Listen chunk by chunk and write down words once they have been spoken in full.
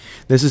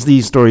This is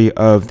the story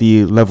of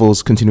the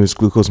Levels Continuous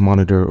Glucose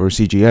Monitor, or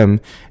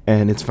CGM,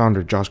 and its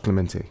founder, Josh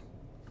Clemente.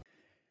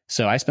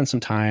 So I spent some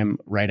time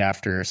right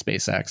after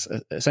SpaceX.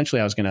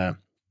 Essentially, I was going to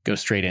go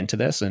straight into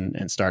this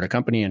and start a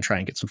company and try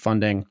and get some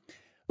funding,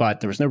 but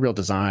there was no real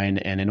design.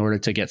 And in order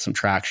to get some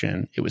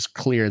traction, it was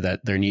clear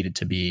that there needed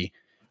to be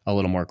a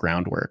little more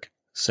groundwork.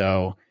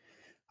 So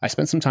I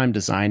spent some time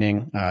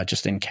designing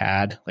just in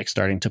CAD, like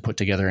starting to put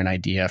together an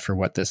idea for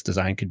what this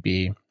design could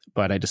be.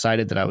 But I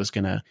decided that I was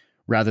going to,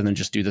 rather than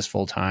just do this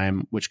full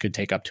time, which could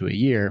take up to a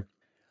year,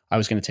 I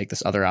was going to take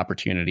this other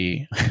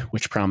opportunity,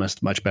 which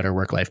promised much better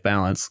work-life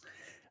balance,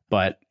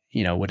 but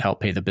would help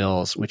pay the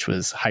bills, which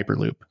was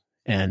Hyperloop.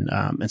 And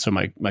so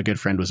my good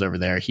friend was over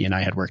there. He and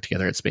I had worked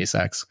together at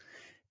SpaceX,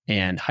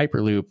 and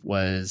Hyperloop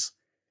was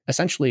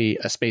essentially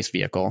a space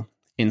vehicle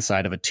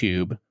inside of a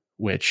tube,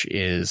 which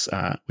is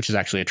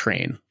actually a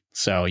train.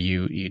 So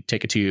you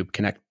take a tube,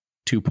 connect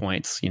 2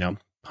 points,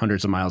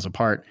 hundreds of miles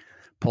apart,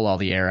 pull all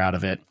the air out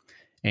of it,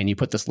 and you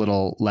put this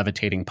little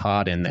levitating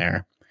pod in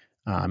there,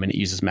 and it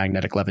uses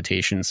magnetic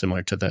levitation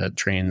similar to the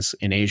trains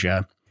in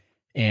Asia.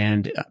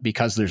 And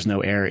because there's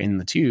no air in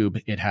the tube,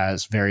 it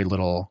has very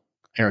little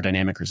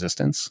aerodynamic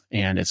resistance,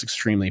 and it's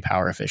extremely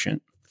power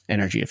efficient,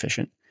 energy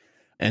efficient.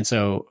 And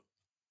so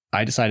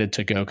I decided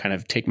to go kind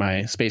of take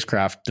my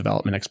spacecraft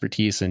development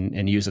expertise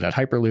and use it at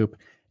Hyperloop.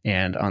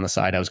 And on the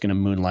side, I was going to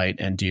moonlight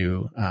and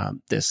do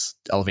this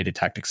elevated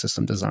tactic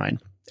system design.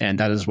 And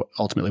that is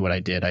ultimately what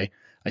I did. I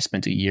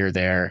spent a year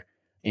there,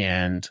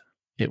 and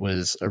it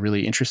was a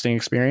really interesting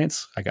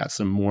experience. I got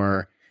some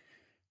more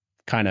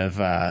kind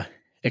of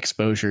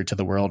exposure to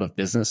the world of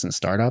business and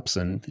startups,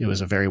 and it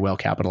was a very well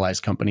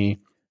capitalized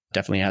company.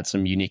 Definitely had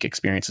some unique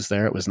experiences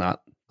there. It was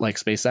not like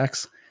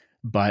SpaceX,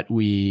 but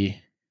we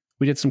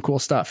did some cool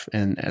stuff.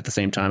 And at the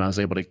same time, I was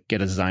able to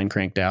get a design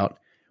cranked out,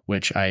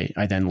 which I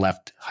then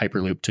left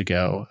Hyperloop to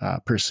go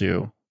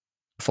pursue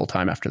full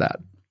time after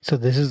that. So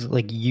this is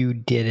like you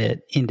did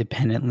it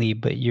independently,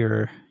 but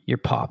your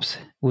pops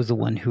was the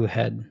one who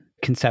had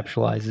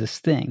conceptualized this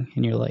thing,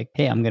 and you're like,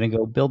 hey, I'm going to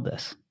go build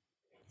this.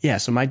 Yeah.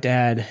 So my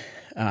dad,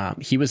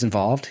 he was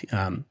involved.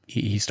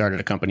 He started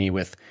a company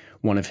with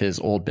one of his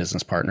old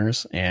business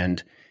partners,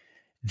 and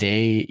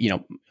they,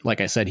 like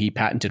I said, he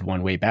patented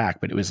one way back,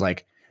 but it was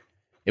like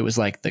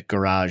the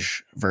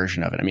garage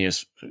version of it. I mean, it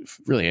was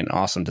really an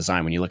awesome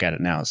design. When you look at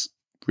it now, it's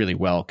really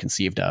well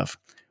conceived of,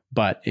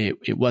 but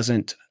it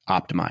wasn't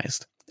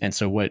optimized. And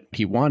so what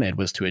he wanted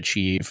was to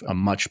achieve a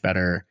much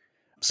better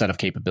set of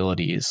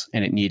capabilities,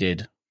 and it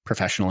needed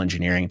professional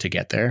engineering to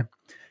get there.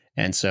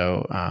 And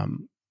so,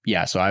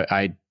 so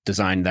I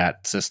designed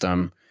that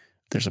system.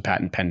 There's a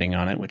patent pending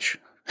on it, which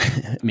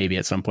maybe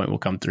at some point will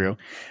come through,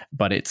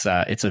 but it's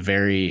a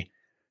very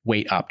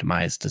weight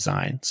optimized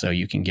design. So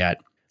you can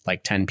get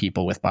like 10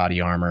 people with body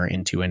armor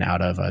into and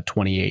out of a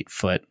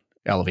 28-foot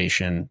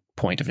elevation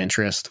point of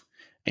interest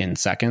in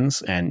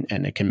seconds, and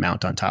it can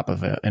mount on top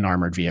of an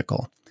armored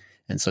vehicle.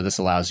 And so this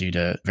allows you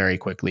to very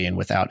quickly and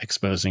without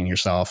exposing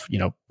yourself,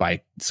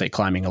 by say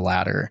climbing a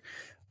ladder,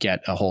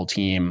 get a whole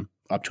team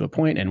up to a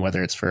point. And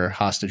whether it's for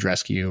hostage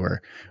rescue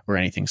or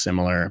anything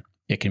similar,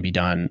 it can be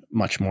done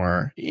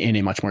in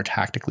a much more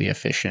tactically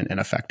efficient and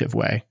effective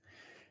way.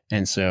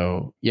 And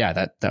so,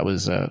 that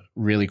was a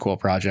really cool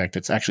project.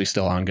 It's actually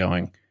still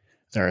ongoing.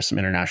 There are some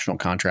international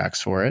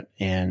contracts for it,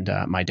 and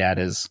my dad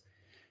is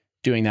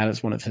doing that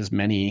as one of his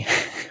many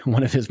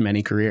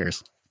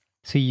careers.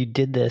 So you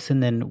did this,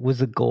 and then was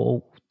the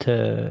goal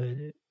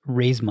to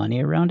raise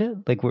money around it?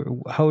 Like,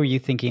 how are you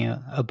thinking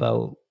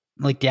about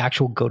like the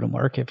actual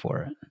go-to-market for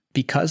it?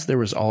 Because there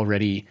was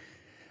already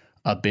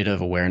a bit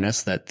of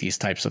awareness that these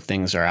types of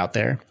things are out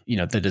there.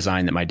 The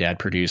design that my dad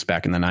produced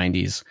back in the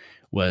 90s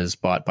was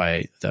bought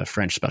by the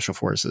French Special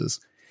Forces.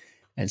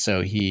 And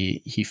so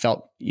he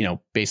felt,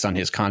 based on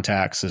his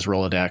contacts, his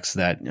Rolodex,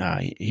 that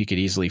he could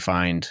easily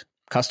find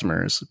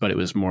customers, but it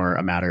was more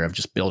a matter of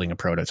just building a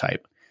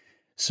prototype.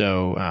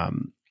 So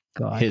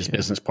his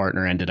business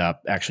partner ended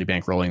up actually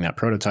bankrolling that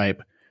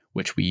prototype,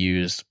 which we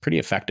used pretty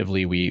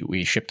effectively.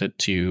 We shipped it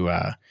to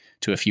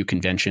a few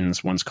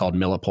conventions. One's called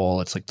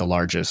Millipol. It's like the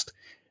largest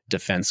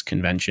defense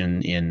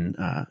convention in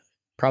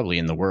probably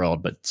in the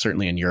world, but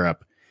certainly in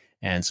Europe.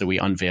 And so we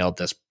unveiled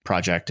this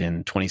project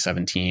in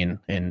 2017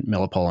 in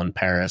Millipol in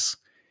Paris,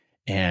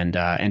 and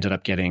ended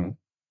up getting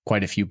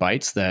quite a few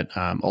bites that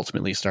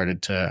ultimately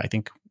started to, I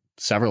think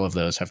several of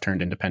those have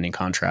turned into pending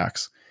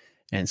contracts.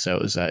 And so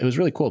it was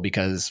really cool,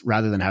 because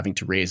rather than having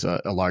to raise a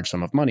large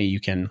sum of money,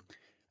 you can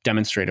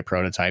demonstrate a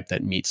prototype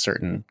that meets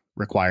certain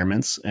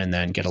requirements and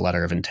then get a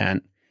letter of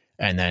intent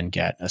and then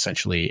get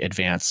essentially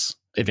advance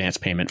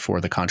payment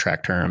for the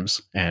contract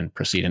terms and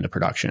proceed into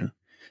production.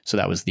 So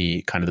that was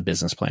the kind of the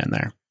business plan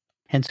there.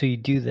 And so you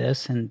do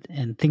this and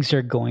things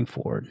are going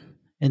forward.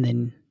 And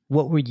then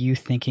what were you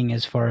thinking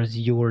as far as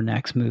your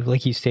next move?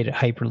 Like you stayed at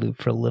Hyperloop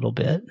for a little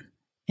bit,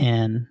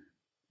 and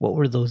what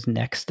were those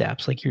next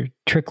steps? Like you're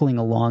trickling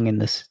along in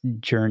this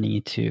journey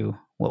to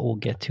what we'll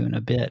get to in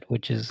a bit,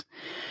 which is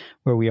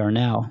where we are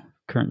now,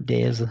 current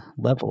day as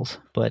Levels.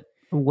 But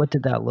what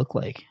did that look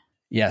like?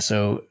 Yeah.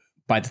 So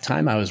by the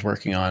time I was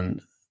working on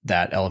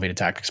that elevated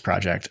tactics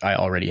project, I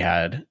already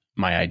had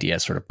my idea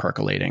sort of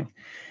percolating.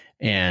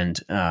 And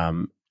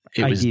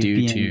it was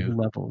due to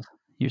levels,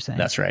 you're saying.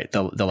 That's right.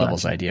 The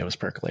levels idea was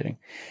percolating.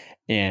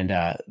 And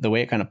the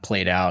way it kind of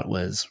played out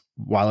was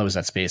while I was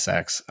at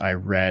SpaceX, I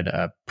read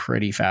a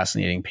pretty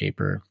fascinating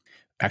paper.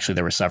 Actually,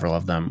 there were several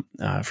of them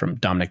from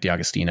Dominic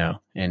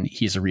D'Agostino, and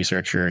he's a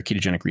researcher, a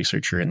ketogenic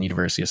researcher in the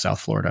University of South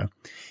Florida.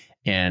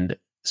 And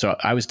so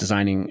I was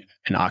designing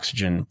an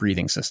oxygen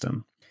breathing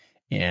system,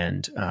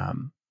 and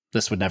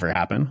this would never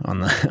happen on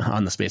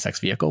the SpaceX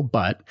vehicle.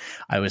 But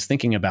I was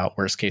thinking about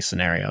worst case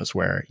scenarios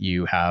where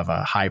you have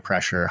a high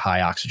pressure,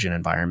 high oxygen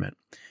environment,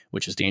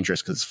 which is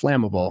dangerous because it's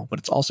flammable, but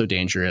it's also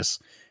dangerous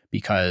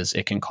because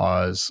it can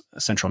cause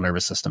central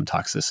nervous system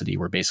toxicity,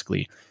 where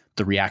basically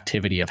the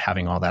reactivity of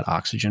having all that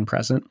oxygen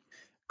present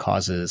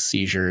causes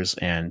seizures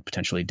and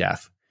potentially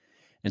death.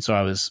 And so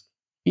I was,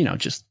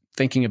 just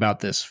thinking about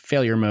this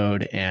failure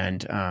mode.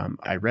 And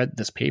I read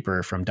this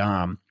paper from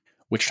Dom,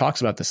 which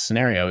talks about this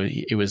scenario.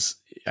 It was,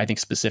 I think,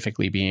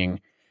 specifically being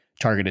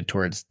targeted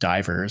towards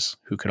divers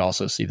who could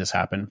also see this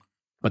happen.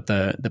 But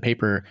the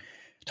paper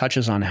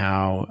touches on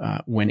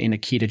how when in a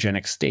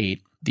ketogenic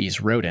state,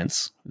 these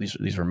rodents,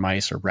 these were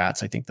mice or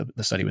rats, I think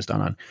the study was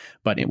done on,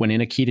 but when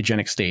in a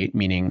ketogenic state,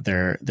 meaning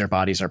their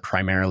bodies are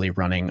primarily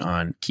running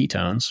on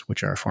ketones,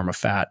 which are a form of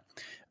fat,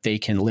 they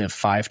can live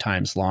 5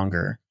 times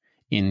longer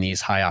in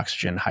these high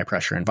oxygen, high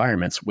pressure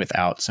environments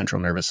without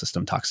central nervous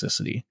system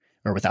toxicity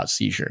or without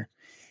seizure.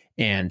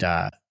 And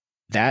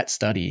that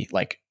study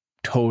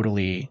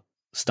totally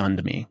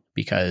stunned me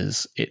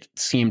because it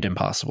seemed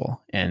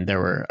impossible. And there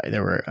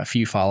were a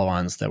few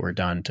follow-ons that were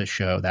done to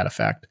show that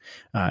effect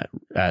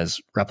as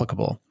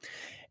replicable.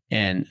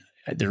 And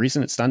the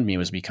reason it stunned me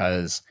was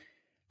because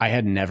I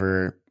had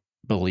never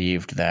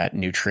believed that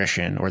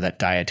nutrition or that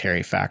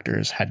dietary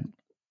factors had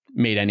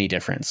made any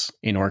difference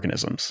in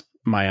organisms.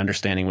 My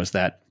understanding was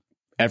that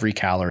every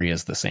calorie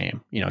is the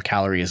same. A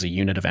calorie is a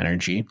unit of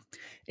energy,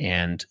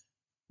 and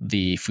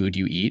the food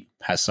you eat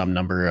has some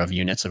number of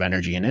units of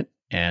energy in it.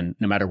 And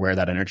no matter where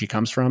that energy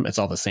comes from, it's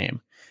all the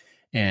same.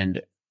 And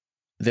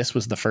this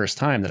was the first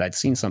time that I'd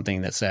seen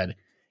something that said,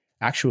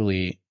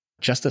 actually,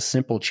 just a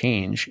simple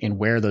change in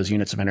where those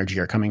units of energy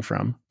are coming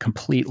from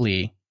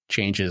completely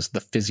changes the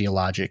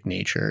physiologic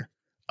nature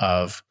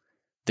of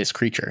this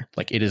creature.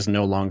 It is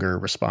no longer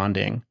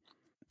responding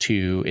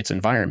to its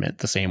environment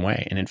the same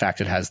way. And in fact,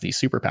 it has these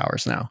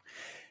superpowers now.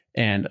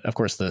 And of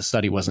course, the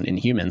study wasn't in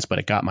humans, but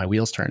it got my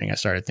wheels turning. I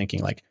started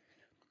thinking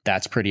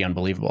that's pretty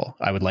unbelievable.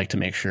 I would like to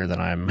make sure that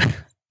I'm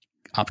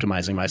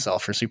optimizing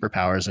myself for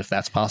superpowers, if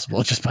that's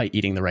possible, just by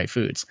eating the right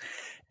foods.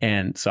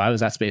 And so I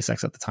was at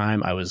SpaceX at the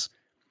time. I was,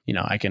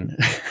 I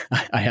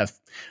have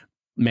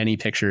many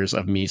pictures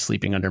of me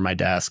sleeping under my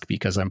desk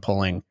because I'm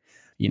pulling,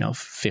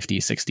 50,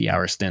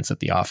 60-hour stints at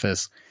the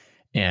office.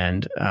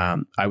 And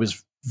I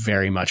was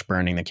very much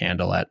burning the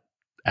candle at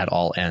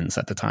all ends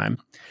at the time,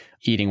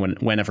 eating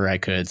whenever I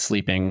could,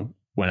 sleeping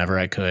whenever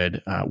I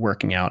could,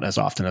 working out as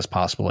often as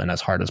possible and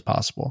as hard as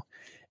possible.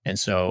 And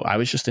so I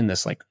was just in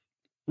this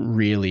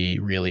really,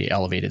 really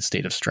elevated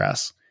state of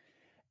stress,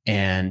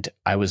 and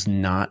I was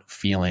not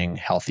feeling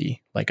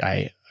healthy.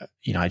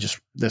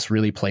 This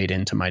really played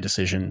into my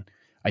decision,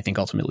 I think,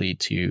 ultimately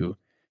to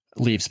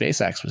leave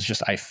SpaceX. Was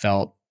just, I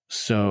felt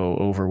so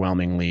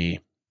overwhelmingly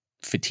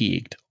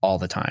fatigued all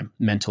the time,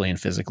 mentally and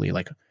physically.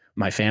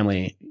 My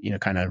family,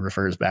 kind of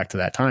refers back to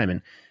that time.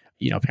 And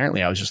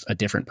apparently I was just a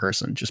different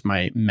person. Just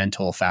my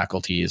mental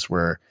faculties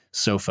were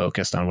so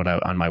focused on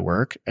on my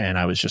work, and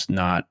I was just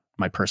not,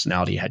 my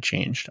personality had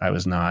changed.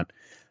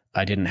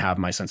 I didn't have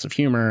my sense of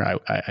humor.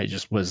 I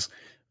just was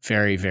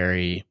very,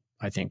 very,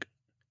 I think,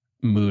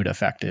 mood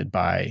affected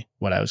by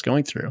what I was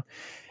going through.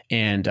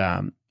 And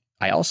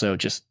I also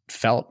just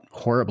felt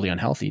horribly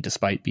unhealthy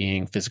despite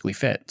being physically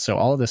fit. So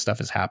all of this stuff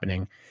is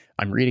happening.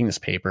 I'm reading this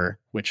paper,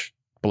 which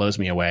blows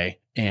me away.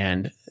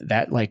 And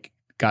that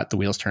got the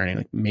wheels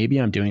turning. Maybe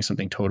I'm doing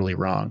something totally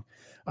wrong.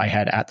 I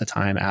had at the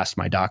time asked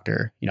my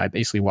doctor, I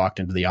basically walked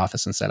into the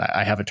office and said,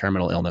 I have a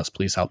terminal illness.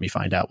 Please help me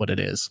find out what it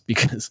is,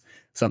 because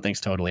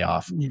something's totally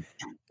off.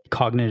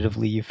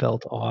 Cognitively, you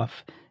felt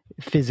off.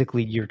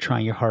 Physically, you're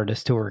trying your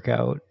hardest to work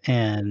out.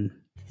 And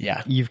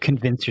you've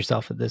convinced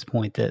yourself at this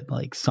point that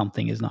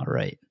something is not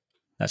right.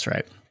 That's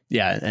right.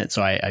 Yeah. And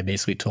so I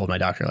basically told my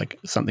doctor,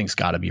 something's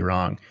got to be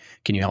wrong.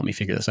 Can you help me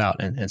figure this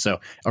out? And so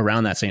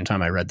around that same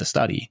time, I read the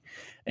study,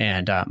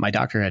 and my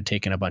doctor had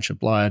taken a bunch of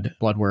blood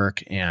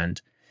work,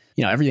 and,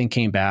 everything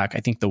came back. I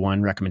think the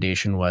one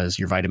recommendation was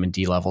your vitamin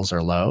D levels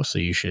are low, so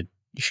you should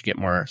get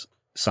more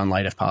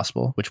sunlight if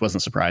possible, which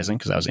wasn't surprising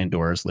because I was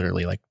indoors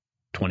literally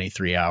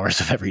 23 hours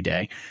of every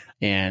day.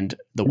 And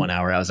the 1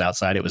 hour I was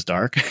outside, it was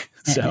dark.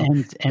 So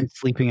and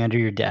sleeping under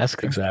your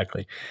desk.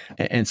 Exactly.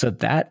 And so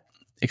that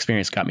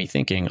experience got me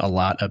thinking a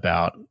lot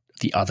about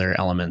the other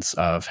elements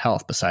of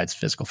health besides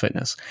physical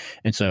fitness.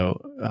 And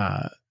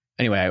so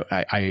anyway,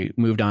 I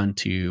moved on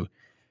to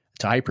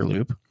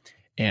Hyperloop.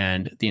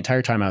 And the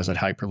entire time I was at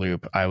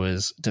Hyperloop, I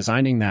was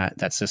designing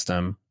that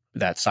system,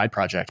 that side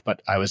project,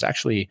 but I was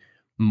actually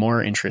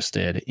more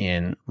interested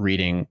in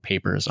reading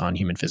papers on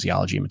human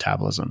physiology and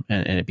metabolism.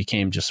 And it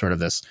became just sort of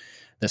this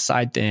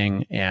side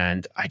thing.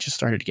 And I just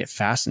started to get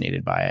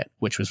fascinated by it,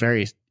 which was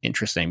very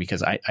interesting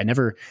because I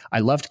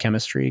loved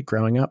chemistry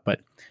growing up, but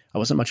I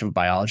wasn't much of a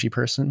biology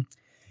person.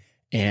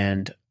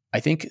 And I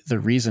think the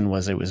reason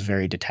was it was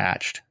very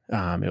detached.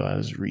 I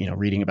was,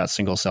 reading about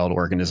single-celled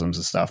organisms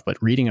and stuff,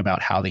 but reading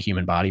about how the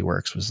human body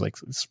works was like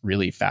this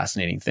really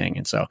fascinating thing.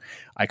 And so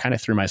I kind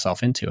of threw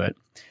myself into it.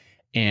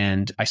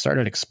 And I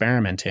started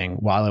experimenting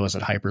while I was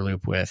at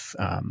Hyperloop with,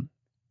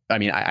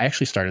 I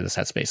actually started this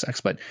at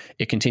SpaceX, but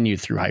it continued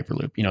through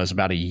Hyperloop. It was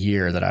about a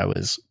year that I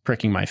was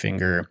pricking my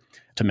finger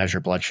to measure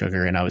blood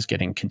sugar, and I was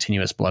getting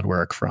continuous blood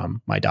work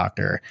from my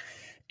doctor.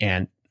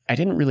 And I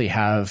didn't really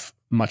have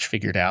much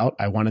figured out.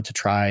 I wanted to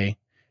try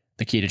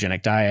the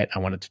ketogenic diet. I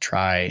wanted to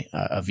try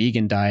a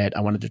vegan diet.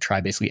 I wanted to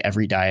try basically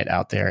every diet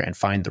out there and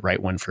find the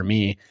right one for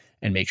me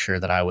and make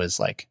sure that I was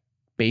like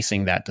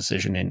basing that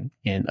decision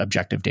in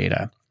objective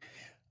data.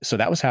 So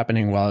that was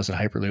happening while I was at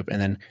Hyperloop. And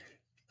then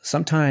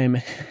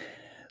sometime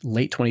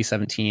late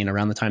 2017,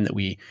 around the time that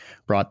we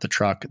brought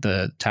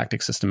the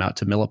tactic system out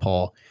to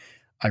Millipole,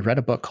 I read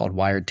a book called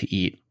Wired to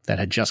Eat that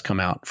had just come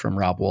out from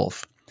Rob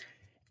Wolf.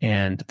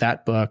 And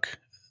that book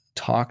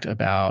talked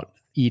about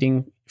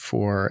eating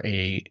for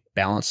a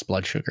balanced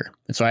blood sugar.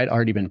 And so I had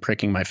already been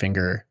pricking my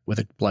finger with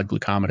a blood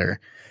glucometer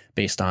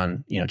based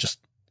on, just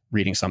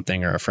reading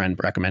something or a friend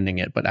recommending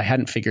it, but I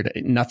hadn't figured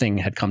it. Nothing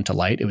had come to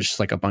light. It was just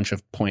like a bunch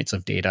of points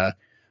of data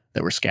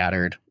that were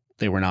scattered.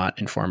 They were not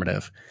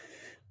informative.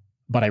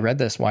 But I read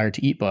this Wired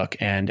to Eat book,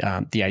 and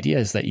the idea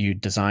is that you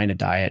design a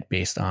diet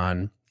based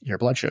on your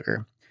blood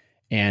sugar.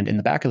 And in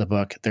the back of the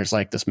book, there's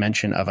like this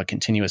mention of a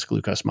continuous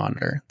glucose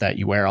monitor that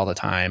you wear all the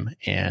time,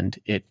 and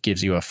it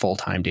gives you a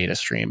full-time data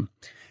stream.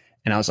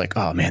 And I was like,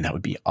 oh man, that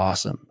would be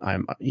awesome.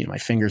 My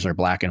fingers are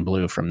black and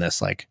blue from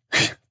this, like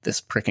this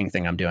pricking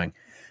thing I'm doing.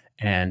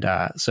 And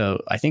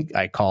so I think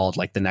I called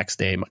like the next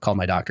day, called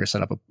my doctor,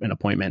 set up an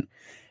appointment,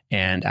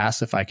 and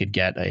asked if I could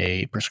get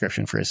a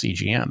prescription for a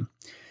CGM.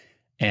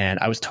 And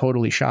I was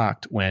totally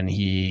shocked when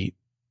he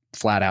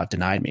flat out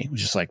denied me. It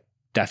was just like,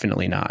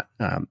 definitely not.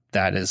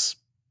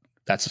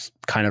 That's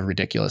kind of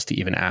ridiculous to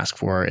even ask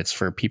for. It's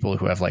for people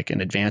who have like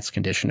an advanced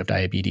condition of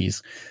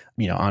diabetes.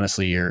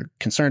 Honestly, you're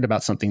concerned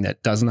about something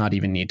that does not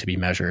even need to be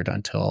measured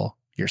until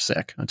you're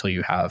sick, until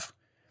you have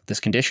this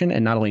condition.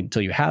 And not only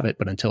until you have it,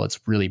 but until it's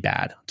really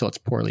bad, until it's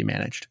poorly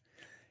managed.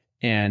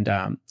 And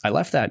I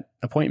left that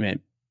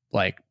appointment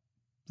like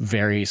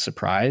very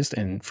surprised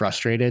and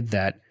frustrated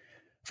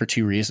for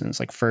two reasons.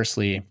 Like,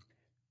 firstly,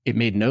 it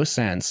made no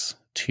sense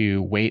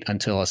to wait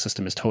until a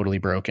system is totally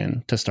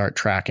broken to start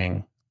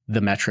tracking the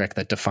metric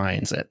that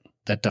defines it,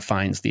 that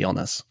defines the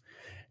illness.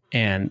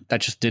 And that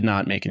just did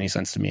not make any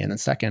sense to me. And then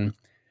second,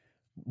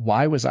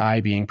 why was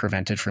I being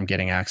prevented from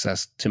getting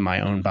access to my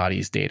own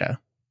body's data?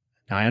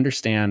 Now, I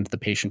understand the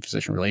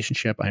patient-physician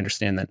relationship. I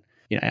understand that,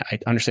 I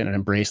understand and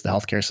embrace the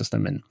healthcare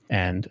system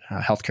and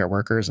healthcare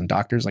workers and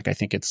doctors. Like, I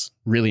think it's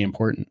really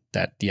important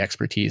that the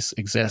expertise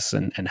exists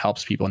and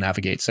helps people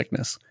navigate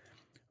sickness.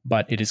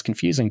 But it is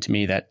confusing to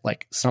me that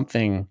like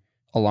something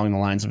along the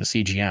lines of a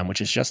CGM,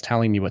 which is just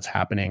telling me what's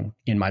happening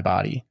in my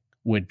body,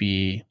 would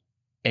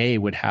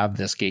have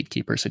this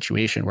gatekeeper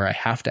situation where I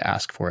have to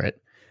ask for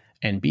it,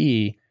 and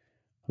B,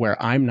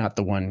 where I'm not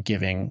the one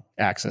giving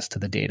access to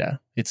the data.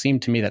 It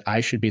seemed to me that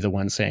I should be the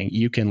one saying,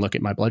 you can look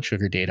at my blood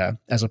sugar data,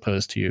 as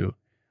opposed to,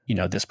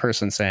 this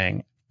person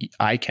saying,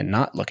 I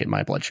cannot look at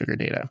my blood sugar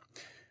data.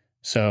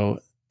 So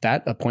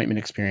that appointment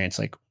experience,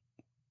 like,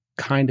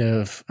 kind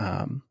of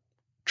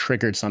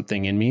triggered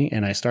something in me.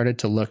 And I started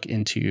to look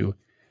into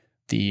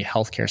the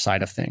healthcare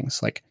side of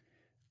things. Like,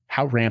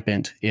 how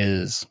rampant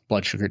is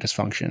blood sugar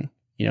dysfunction?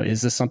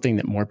 Is this something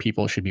that more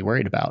people should be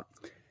worried about?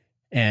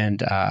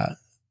 And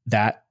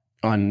that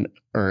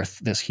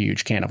unearthed this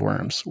huge can of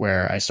worms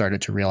where I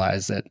started to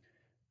realize that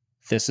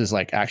this is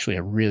like actually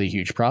a really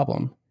huge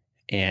problem.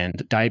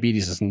 And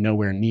diabetes is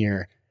nowhere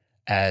near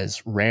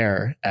as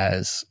rare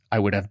as I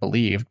would have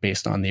believed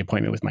based on the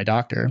appointment with my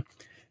doctor.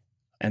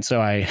 And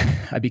so I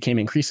became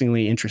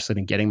increasingly interested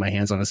in getting my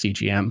hands on a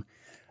CGM.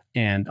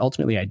 And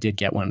ultimately, I did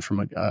get one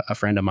from a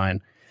friend of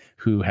mine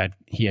who had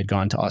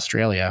gone to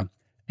Australia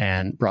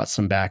and brought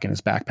some back in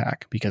his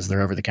backpack because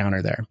they're over the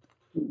counter there.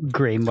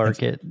 Gray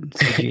market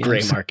CGMs.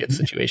 Gray market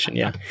situation,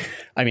 yeah.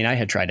 I mean, I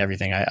had tried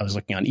everything. I was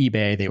looking on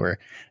eBay. They were,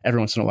 every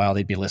once in a while,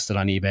 they'd be listed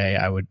on eBay.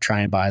 I would try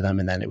and buy them,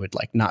 and then it would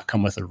like not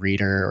come with a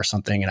reader or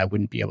something, and it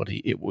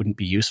wouldn't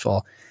be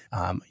useful.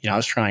 I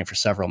was trying for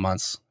several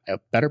months, a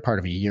better part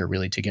of a year,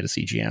 really, to get a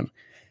CGM.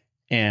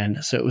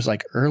 And so it was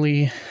like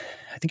early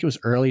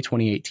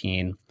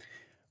 2018,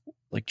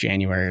 like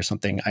January or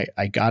something.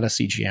 I got a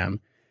CGM.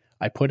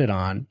 I put it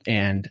on,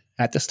 and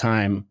at this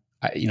time,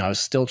 I was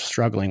still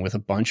struggling with a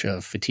bunch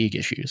of fatigue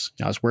issues.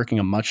 I was working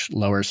a much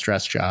lower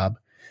stress job.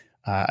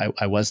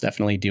 I was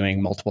definitely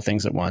doing multiple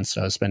things at once.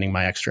 So I was spending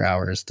my extra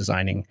hours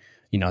designing,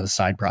 the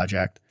side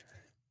project.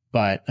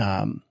 But,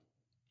 I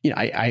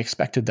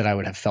expected that I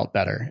would have felt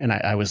better, and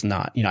I was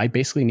not. I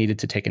basically needed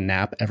to take a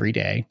nap every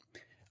day.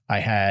 I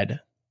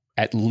had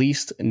at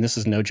least, and this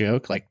is no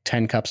joke, like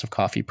 10 cups of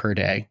coffee per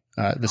day.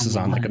 This is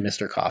on like a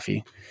Mr.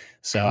 Coffee.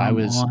 So I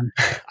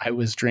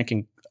was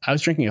drinking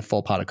a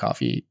full pot of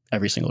coffee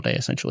every single day,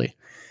 essentially.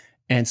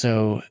 And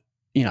so,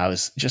 I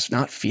was just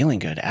not feeling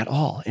good at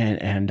all.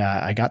 And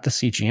I got the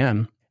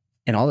CGM,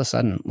 and all of a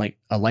sudden, like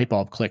a light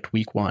bulb clicked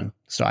week 1.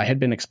 So I had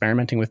been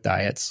experimenting with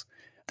diets.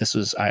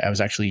 I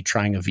was actually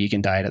trying a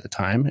vegan diet at the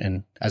time.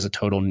 And as a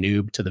total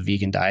noob to the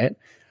vegan diet,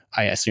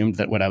 I assumed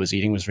that what I was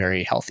eating was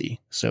very healthy.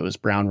 So it was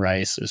brown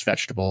rice, it was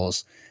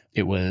vegetables,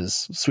 it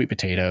was sweet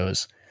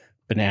potatoes,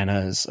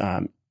 bananas,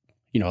 a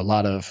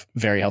lot of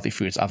very healthy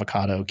foods,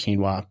 avocado,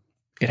 quinoa.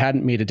 It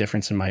hadn't made a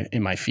difference in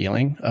my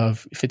feeling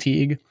of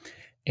fatigue.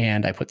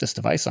 And I put this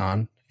device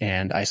on,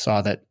 and I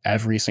saw that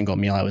every single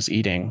meal I was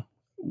eating,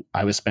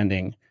 I was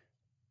spending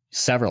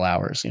several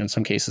hours, in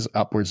some cases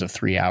upwards of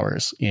 3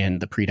 hours in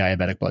the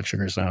pre-diabetic blood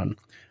sugar zone,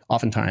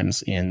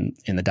 oftentimes in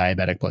the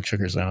diabetic blood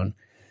sugar zone.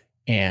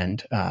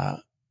 And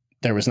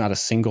there was not a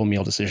single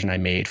meal decision I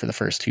made for the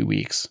first 2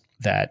 weeks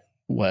that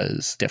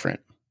was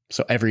different.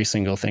 So every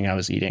single thing I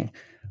was eating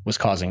was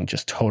causing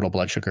just total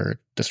blood sugar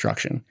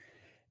destruction.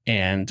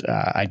 And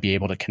I'd be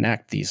able to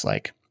connect these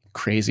like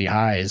crazy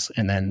highs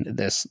and then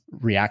this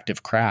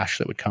reactive crash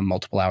that would come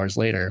multiple hours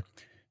later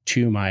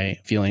to my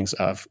feelings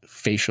of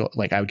facial,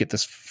 like I would get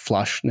this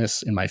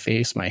flushness in my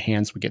face, my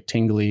hands would get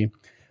tingly.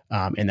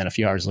 And then a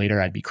few hours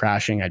later, I'd be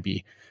crashing.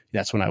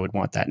 That's when I would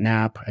want that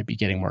nap. I'd be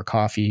getting more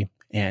coffee.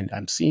 And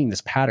I'm seeing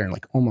this pattern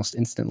like almost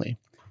instantly.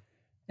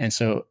 And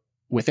so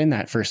within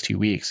that first 2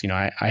 weeks,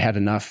 I had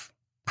enough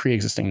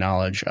pre-existing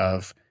knowledge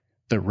of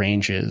the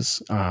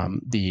ranges,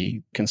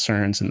 the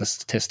concerns and the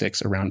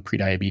statistics around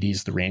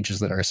prediabetes, the ranges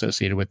that are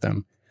associated with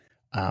them.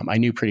 I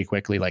knew pretty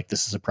quickly, like,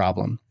 this is a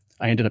problem.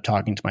 I ended up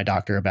talking to my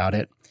doctor about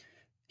it.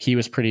 He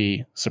was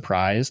pretty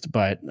surprised,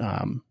 but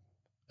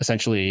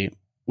essentially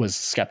was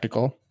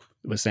skeptical,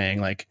 was saying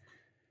like,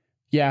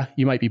 yeah,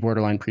 you might be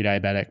borderline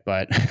pre-diabetic,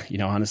 but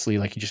honestly,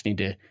 like you just need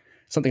to,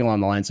 something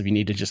along the lines of you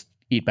need to just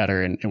eat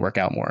better and work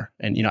out more.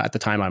 And, at the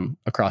time I'm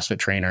a CrossFit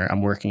trainer,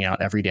 I'm working out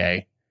every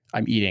day.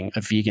 I'm eating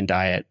a vegan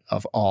diet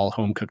of all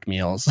home cooked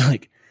meals.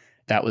 Like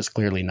that was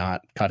clearly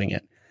not cutting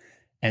it.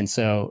 And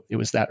so it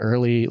was that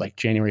early, like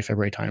January,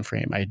 February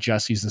timeframe. I had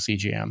just used the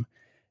CGM.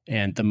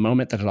 And the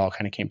moment that it all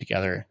kind of came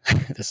together,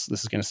 this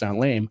is going to sound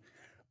lame,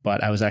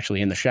 but I was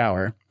actually in the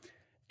shower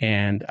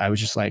and I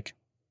was just like,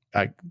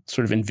 I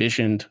sort of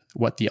envisioned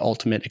what the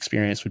ultimate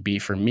experience would be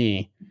for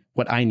me,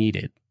 what I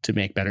needed to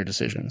make better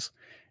decisions.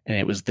 And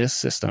it was this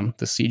system,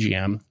 the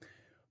CGM,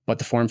 but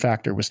the form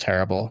factor was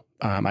terrible.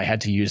 I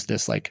had to use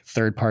this like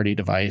third-party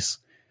device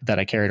that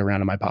I carried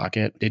around in my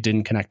pocket. It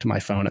didn't connect to my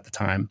phone at the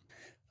time.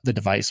 The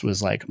device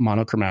was like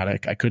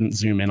monochromatic. I couldn't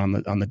zoom in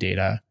on the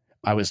data.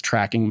 I was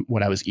tracking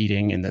what I was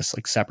eating in this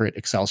like separate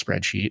Excel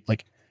spreadsheet.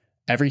 Like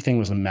everything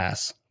was a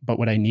mess. But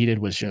what I needed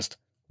was just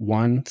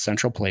one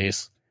central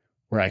place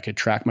where I could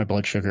track my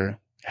blood sugar,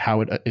 how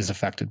it is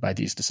affected by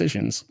these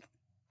decisions,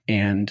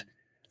 and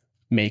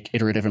make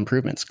iterative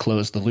improvements,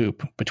 close the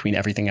loop between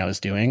everything I was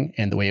doing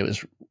and the way it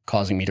was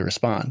causing me to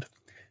respond.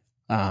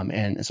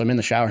 And so I'm in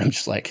the shower and I'm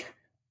just like,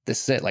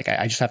 this is it. Like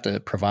I just have to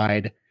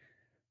provide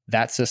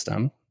that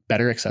system,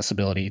 better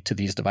accessibility to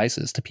these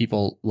devices, to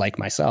people like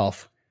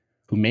myself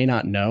who may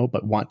not know,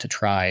 but want to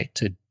try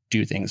to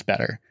do things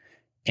better.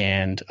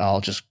 And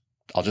I'll just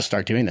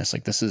start doing this.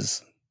 Like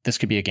this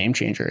could be a game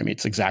changer. I mean,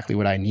 it's exactly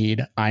what I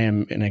need. I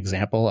am an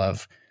example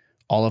of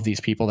all of these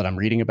people that I'm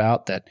reading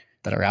about that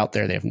are out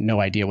there. They have no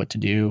idea what to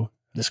do.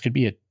 This could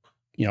be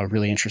a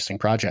really interesting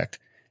project.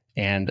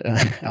 And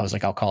I was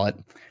like, I'll call it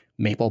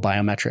Maple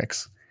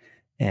Biometrics.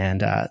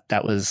 And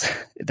that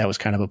was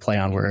kind of a play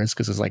on words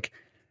because it's like,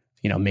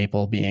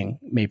 maple being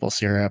maple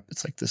syrup.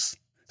 It's like this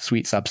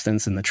sweet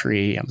substance in the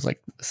tree. I was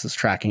like, this is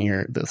tracking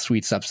the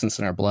sweet substance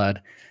in our blood.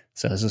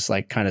 So it's just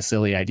like kind of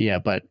silly idea.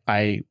 But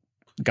I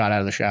got out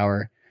of the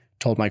shower,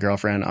 told my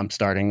girlfriend, I'm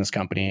starting this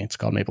company. It's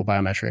called Maple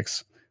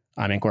Biometrics.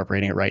 I'm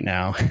incorporating it right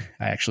now.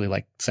 I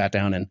actually sat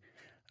down and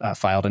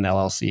filed an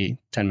LLC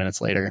 10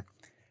 minutes later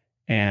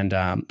and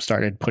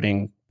started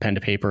putting pen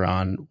to paper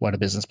on what a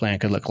business plan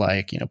could look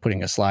like,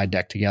 putting a slide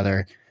deck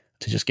together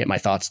to just get my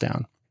thoughts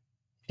down.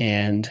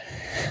 And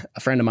a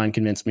friend of mine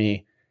convinced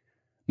me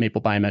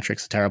Maple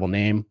Biometrics, a terrible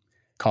name,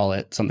 call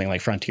it something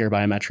like Frontier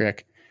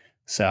Biometric.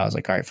 So I was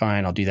like, all right,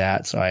 fine, I'll do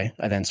that. So I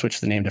then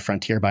switched the name to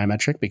Frontier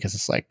Biometric because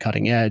it's like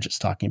cutting edge. It's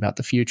talking about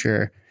the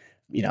future.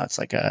 It's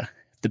like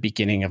the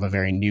beginning of a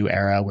very new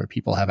era where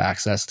people have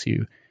access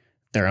to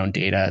their own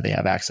data. They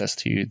have access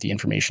to the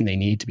information they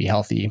need to be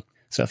healthy.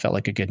 So it felt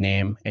like a good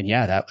name. And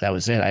yeah, that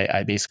was it.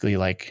 I basically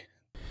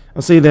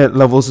I'll say that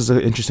Levels is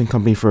an interesting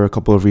company for a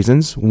couple of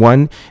reasons.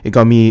 One, it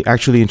got me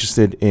actually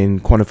interested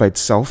in quantified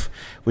self,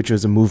 which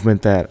was a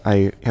movement that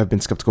I have been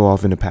skeptical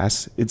of in the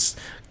past. It's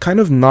kind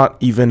of not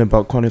even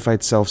about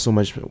quantified self so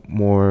much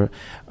more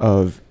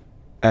of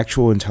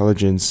actual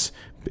intelligence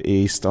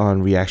based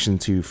on reaction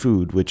to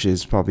food, which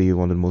is probably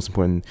one of the most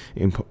important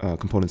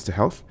components to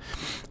health.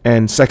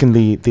 And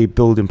secondly, they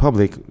build in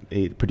public.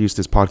 They produce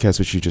this podcast,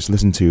 which you just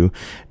listened to,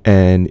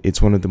 and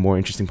it's one of the more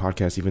interesting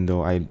podcasts, even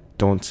though I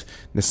don't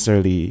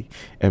necessarily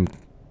am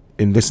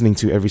in listening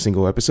to every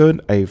single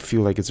episode. I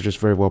feel like it's just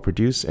very well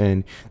produced,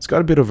 and it's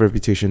got a bit of a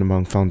reputation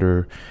among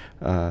founder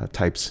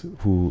types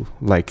who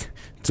like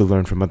to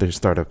learn from other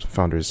startup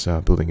founders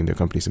building in their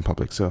companies in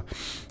public. So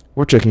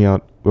we're checking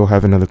out. We'll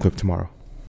have another clip tomorrow.